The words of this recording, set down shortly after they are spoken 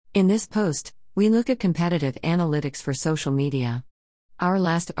In this post, we look at competitive analytics for social media. Our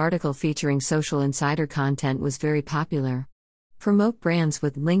last article featuring Social Insider content was very popular. Promote brands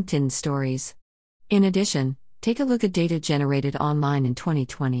with LinkedIn stories. In addition, take a look at data generated online in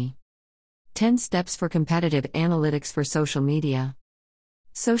 2020. 10 steps for competitive analytics for social media.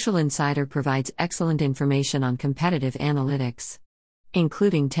 Social Insider provides excellent information on competitive analytics,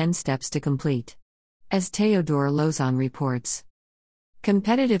 including 10 steps to complete. As Theodore Lozon reports,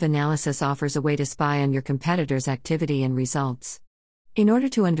 competitive analysis offers a way to spy on your competitors' activity and results, in order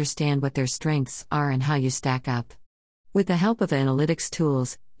to understand what their strengths are and how you stack up. With the help of analytics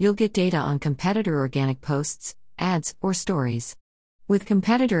tools, you'll get data on competitor organic posts, ads, or stories. With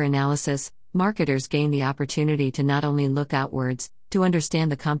competitor analysis, marketers gain the opportunity to not only look outwards, to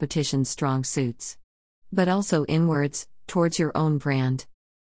understand the competition's strong suits, but also inwards, towards your own brand.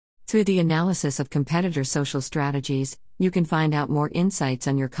 Through the analysis of competitor social strategies, you can find out more insights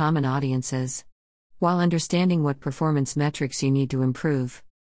on your common audiences, while understanding what performance metrics you need to improve.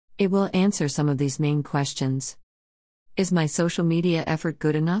 It will answer some of these main questions. Is my social media effort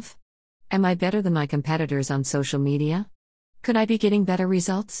good enough? Am I better than my competitors on social media? Could I be getting better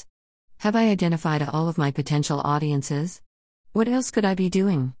results? Have I identified all of my potential audiences? What else could I be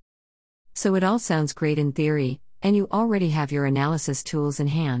doing? So it all sounds great in theory, and you already have your analysis tools in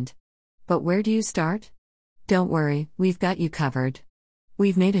hand. But where do you start? Don't worry, we've got you covered.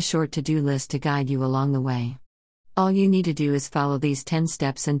 We've made a short to-do list to guide you along the way. All you need to do is follow these 10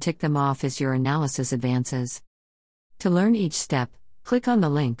 steps and tick them off as your analysis advances. To learn each step, click on the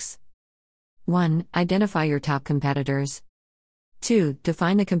links. 1. Identify your top competitors. 2.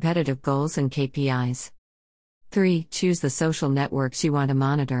 Define the competitive goals and KPIs. 3. Choose the social networks you want to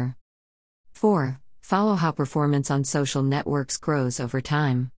monitor. 4. Follow how performance on social networks grows over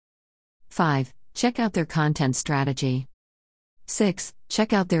time. 5. Check out their content strategy. 6.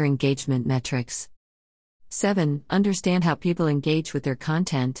 Check out their engagement metrics. 7. Understand how people engage with their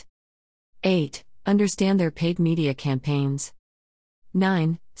content. 8. Understand their paid media campaigns.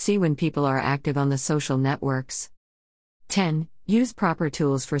 9. See when people are active on the social networks. 10. Use proper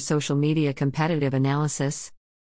tools for social media competitive analysis.